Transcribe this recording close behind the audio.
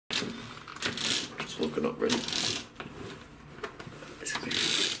woken up ready.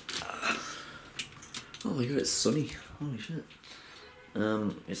 Oh my god, it's sunny. Holy shit.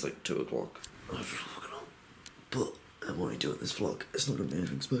 It's like 2 o'clock. I've just woken up. But I'm only doing this vlog. It's not gonna be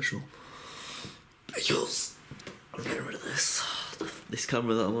anything special. Because I'm getting rid of this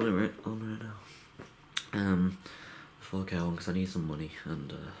camera that I'm on right now. 4K on because I need some money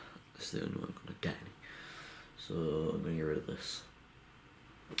and this is the only one I'm gonna get any. So I'm gonna get rid of this.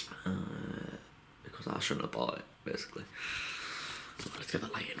 Because I shouldn't have bought it, basically. Let's get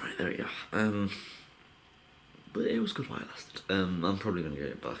that light in right there, yeah. But it was good while it lasted. I'm probably gonna get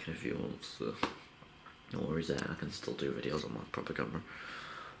it back in a few months, so no worries there. I can still do videos on my proper camera,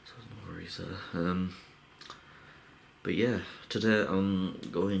 so there's no worries there. But yeah, today I'm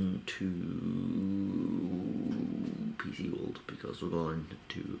going to PC World because we're going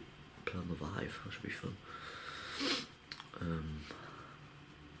to play on the Vive. That should be fun.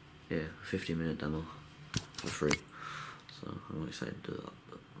 Yeah, 15-minute demo for free. So I'm excited to do that.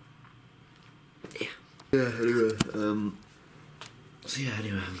 But yeah. Yeah. Anyway, so yeah.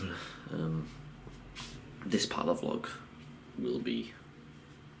 Anyway, I'm gonna this part of the vlog will be.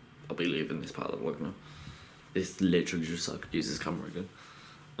 I'll be leaving this part of the vlog now. It's literally just so I could use this camera again.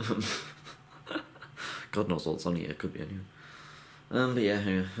 God knows what's on here. It could be anyway. But yeah.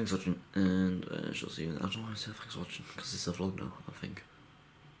 Anyway, thanks for watching, and I shall see you. I don't know why I say thanks for watching because it's a vlog now. I think.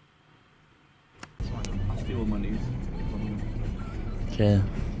 I feel on my knees. Jay.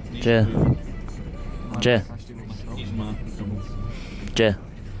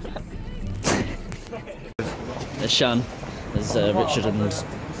 There's Shan, there's Richard and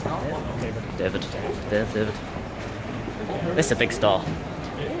David. This is a big store.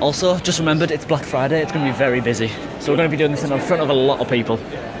 Also, just remembered it's Black Friday, it's going to be very busy. So we're going to be doing this in front of a lot of people.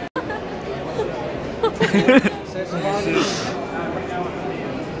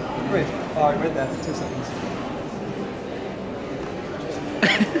 Oh, I read that for 2 seconds.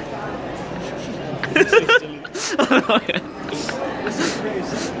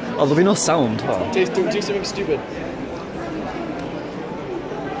 Oh, there'll be no sound. Oh. Do something stupid.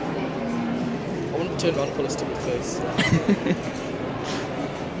 I want to turn around and pull a stupid face.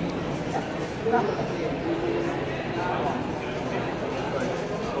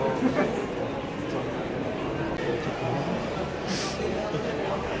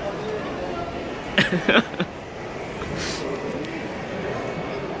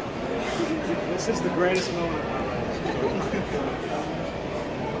 This is the greatest moment of my life.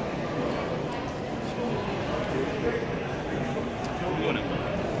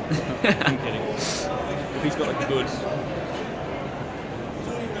 I'm kidding. If he's got like a good...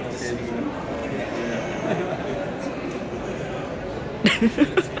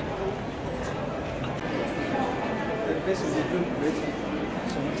 Basically, a good bridge.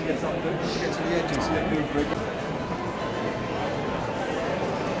 So once you get to the edge, you see a good bridge.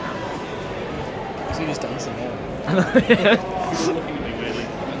 So he's dancing now. He's looking at me weirdly.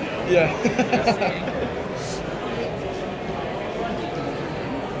 Yeah.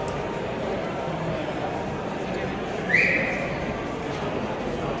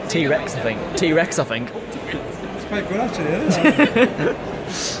 T-Rex, I think. T-Rex, I think. It's quite good actually, isn't it?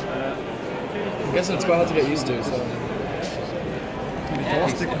 I'm guessing it's quite hard to get used to, so...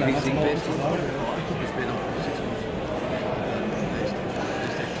 It's looking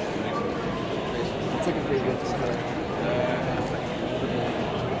pretty good.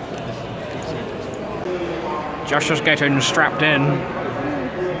 Josh is getting strapped in.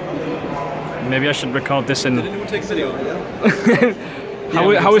 Maybe I should record this in... Did anyone take a video?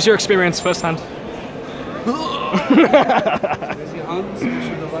 How was your experience firsthand? Raise your hands,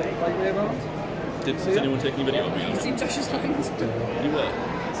 show the light wave out. Did anyone take any video of me? You see Josh's hands? You were?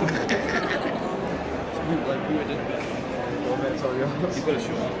 We did a bit. You've got a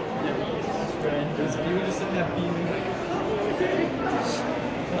shot. You were just sitting there beaming.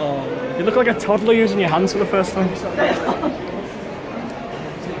 Oh, you look like a toddler using your hands for the first time. Is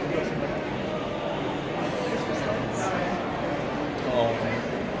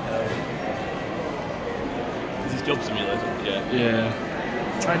this job simulator? Yeah. Yeah.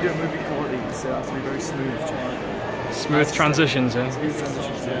 Try and do a movie quality, so it has to be very smooth. Smooth transitions, yeah. Smooth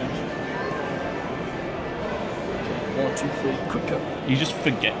transitions, yeah. 1, 2, 3, quick cut. You just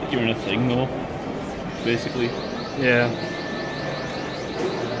forget that you're in a thing, though. Basically. Yeah.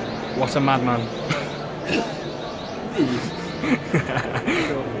 What a madman.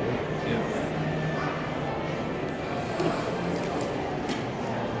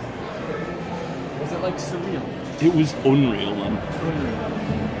 Was it like surreal? It was unreal, man. Unreal.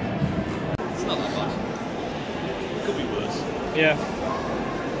 It's not that bad. It could be worse. Yeah.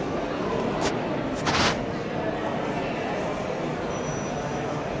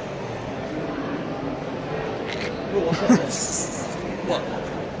 What?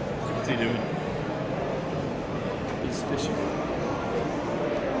 What's he doing? He's fishing.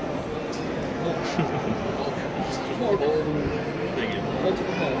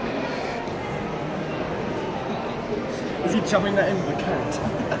 Is he chumming that in with a cat?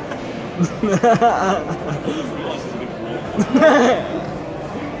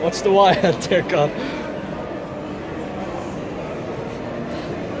 What's the wire, dear God?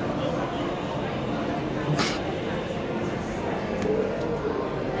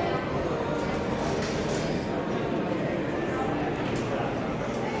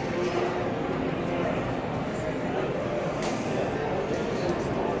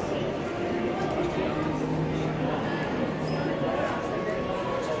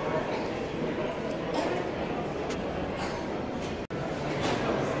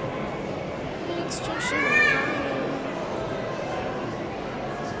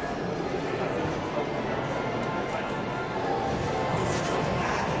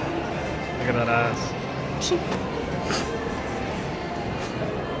 Look at that ass.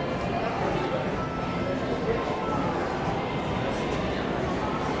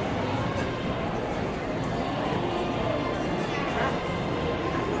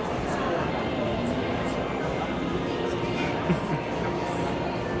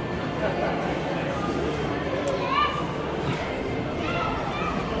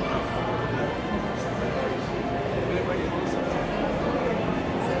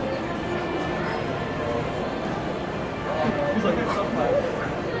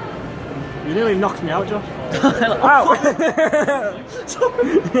 You nearly knocked me out, Josh. Ow!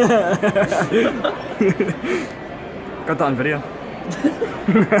 Got that on video.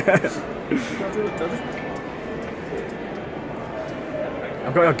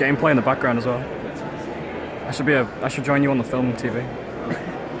 I've got your gameplay in the background as well. I should join you on the film TV.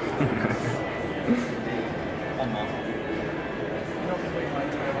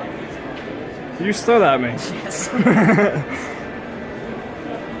 Did you throw that at me? Yes.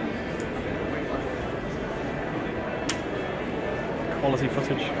 Quality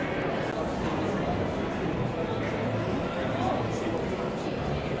footage.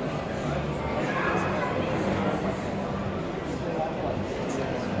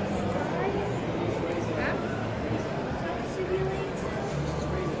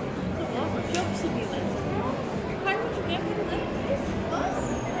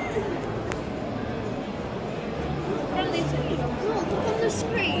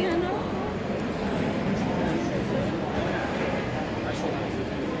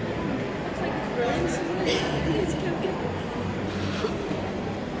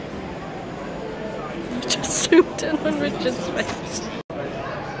 Just zoomed in on Richard's face.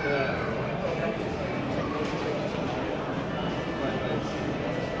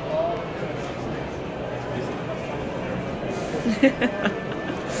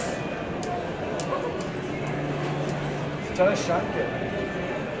 Try to shank it.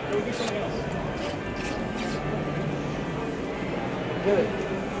 Get it.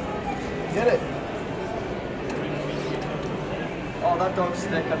 Get it. Oh, that dog's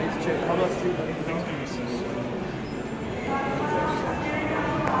sick. I need to check. How much treat?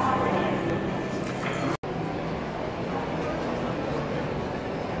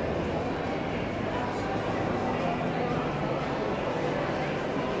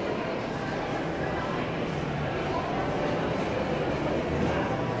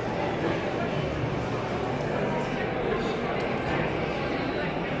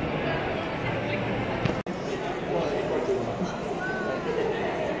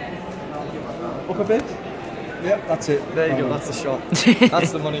 Up a bit? Yep, that's it. There you go, that's the shot.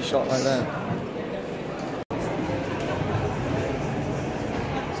 That's the money shot right there.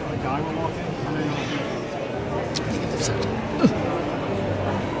 So a guy will walk in and then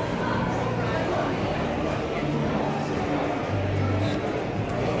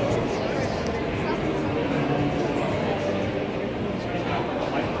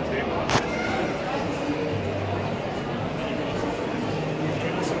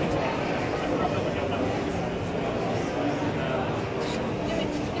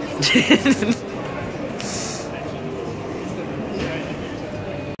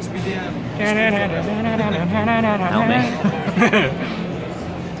Help me.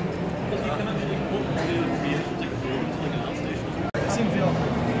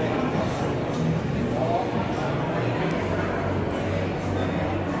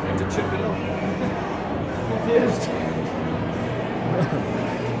 to chip it up. Confused.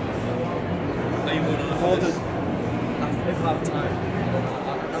 Hold it. If I have time.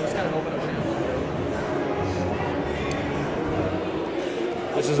 I was kind of hoping it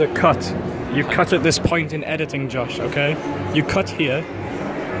would. This is a cut. You cut at this point in editing, Josh, okay? You cut here,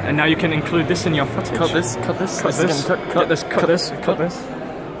 and now you can include this in your footage. Cut this, cut this. Cut this, cut this, cut this, cut this.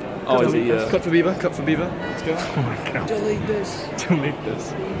 Oh, is it, cut for Vive, cut for Vive. Let's go. Oh my god. Delete this. Delete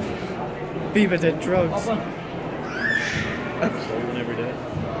this. Vive did drugs. Every day.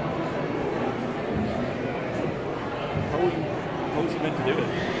 How was he meant to do it?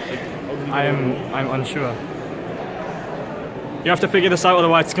 I'm unsure. You have to figure this out,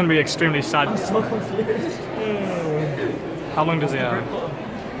 otherwise it's going to be extremely sad. I'm so confused. How long does it have?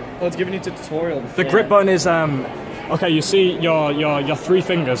 Oh, it's giving you a tutorial. The grip button is okay. You see your 3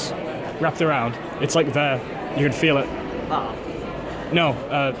 fingers wrapped around. It's like there. You can feel it. Ah. No.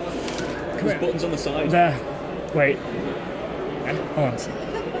 There's buttons on the side. There. Wait. Hold on.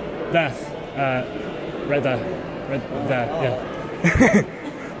 There. Right there. Right there. Yeah.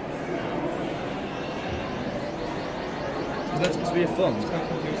 That's supposed to be a thumb.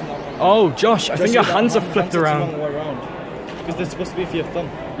 Oh, Josh, I think your hands are flipped around. Because they're supposed to be for your thumb.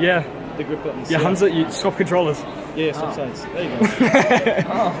 Yeah. The grip buttons. Your hands are. You swap controllers. Yeah, swap sides. There you go.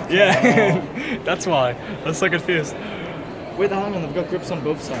 Yeah. That's why. I'm so confused. Wait, hang on. They've got grips on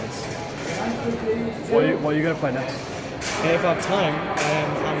both sides. What are you gonna play next? If I have time,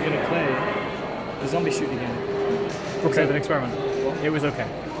 I'm gonna play the zombie shooting game. Okay, the experiment. It was okay.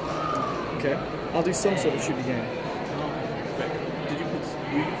 Okay. I'll do some sort of shooting game.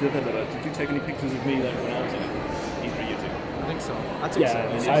 Did you take any pictures of me like when I was in it? Either you two? I think so. I took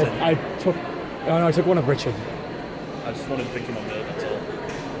some. Yeah, I took. Oh no, I took one of Richard. I just wanted a picture of me, that's all.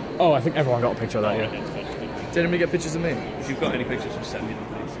 Oh, I think everyone got a picture of that. Yeah. Did anybody get pictures of me? If you've got any pictures, just send me them,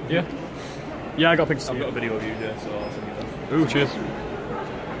 please. Yeah. Yeah, I got pictures. I've got a video of you there, so I'll send you that. Ooh, cheers.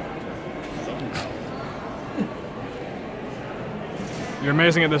 You're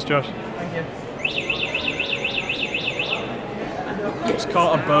amazing at this, Josh. Thank you. It's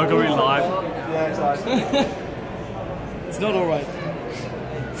called a burglary live. Yeah, exactly. It's not alright.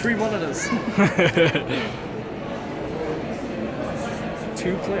 3 monitors.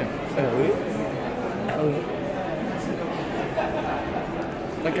 2 player.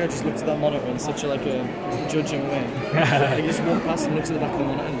 That guy just looks at that monitor in such a judging way. He just walks past and looks at the back of the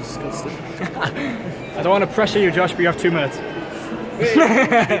monitor and is disgusted. I don't want to pressure you, Josh, but you have 2 minutes. Wait,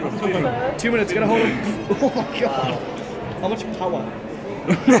 2 minutes, gonna hold him. Oh my god. How much power?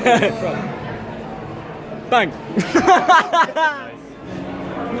 Bang!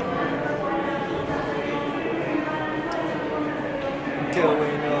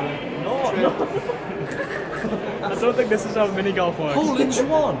 No. I don't think this is how mini golf works. Hole in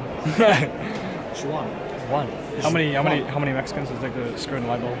Juan. Juan. Juan. How many Mexicans is like the screw in the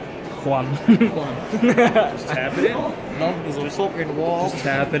light bulb? Juan. Juan. Just tap it in. No, there's a fucking wall. Just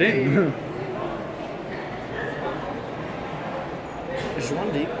tap it in. Juan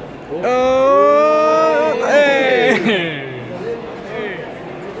deep. Oh! Hey!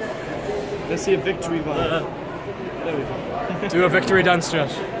 Let's see a victory vibe. There we go. Do a victory dance,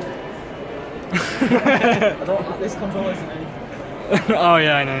 Josh. This controller isn't anything. Oh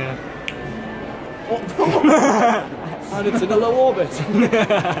yeah, I know. Yeah. And it's in a low orbit. Space.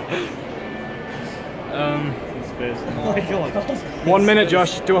 Oh my god. 1 minute,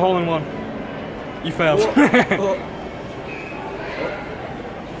 Josh. Do a hole in one. You failed.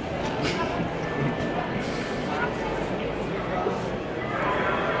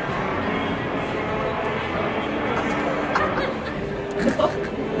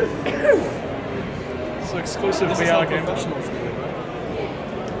 It's an exclusive This is VR how game. professionals do it, right?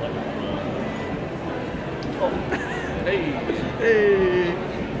 Hey!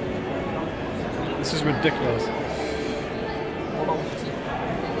 This is ridiculous.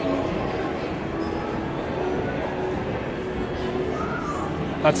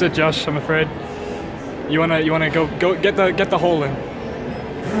 That's it, Josh. I'm afraid. You wanna go get the hole in.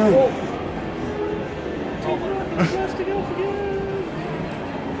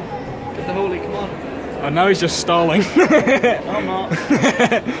 Get the holy, come on. Oh, now he's just stalling. No, I'm not.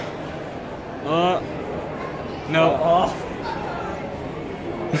 No.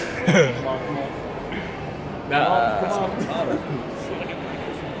 Come on.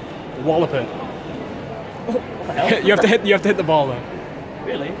 Wallop it. You have to hit the ball though.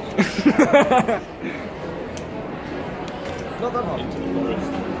 Really? Not that hard.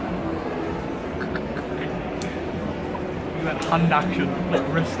 That hand action, like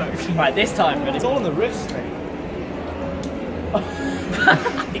wrist action. Right, this time, but it's all in the wrist, mate.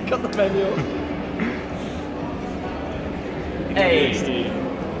 He got the menu. Hey.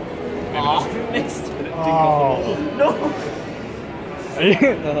 Oh, missed. Oh. No. Are you?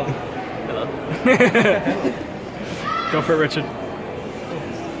 Hello. Go for it, Richard.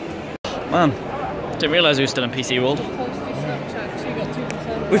 Man, didn't realise we were still in PC World.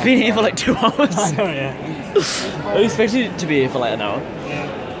 We've been here for like 2 hours. I know, yeah. I expected to be here for like an hour.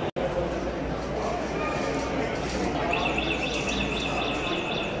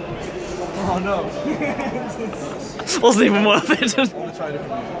 Oh no. Wasn't even worth it.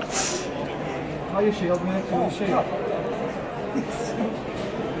 How you shield, mate? How you shield?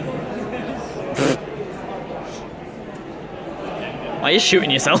 Why are you shooting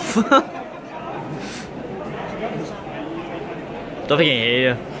yourself? Don't think I can hear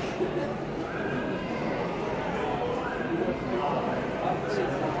you.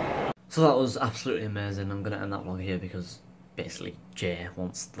 So that was absolutely amazing. I'm going to end that vlog here because basically Jay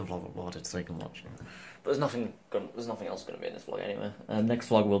wants the vlog uploaded so he can watch it. But there's nothing else going to be in this vlog anyway. Next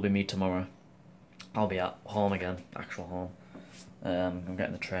vlog will be me tomorrow. I'll be at home again, actual home. I'm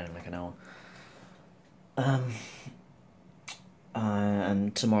getting the train in like an hour.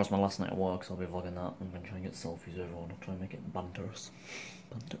 And tomorrow's my last night of work, so I'll be vlogging that. I'm going to try and get selfies with everyone. I'll try and make it banterous.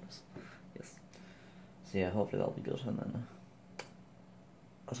 Banterous. Yes. So yeah, hopefully that'll be good. And then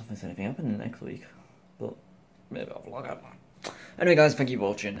I don't think there's anything happening next week, but maybe I'll vlog out. Anyway guys, thank you for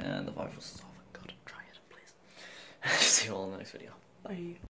watching, and the Vive was so good. Try it, please. See you all in the next video. Bye.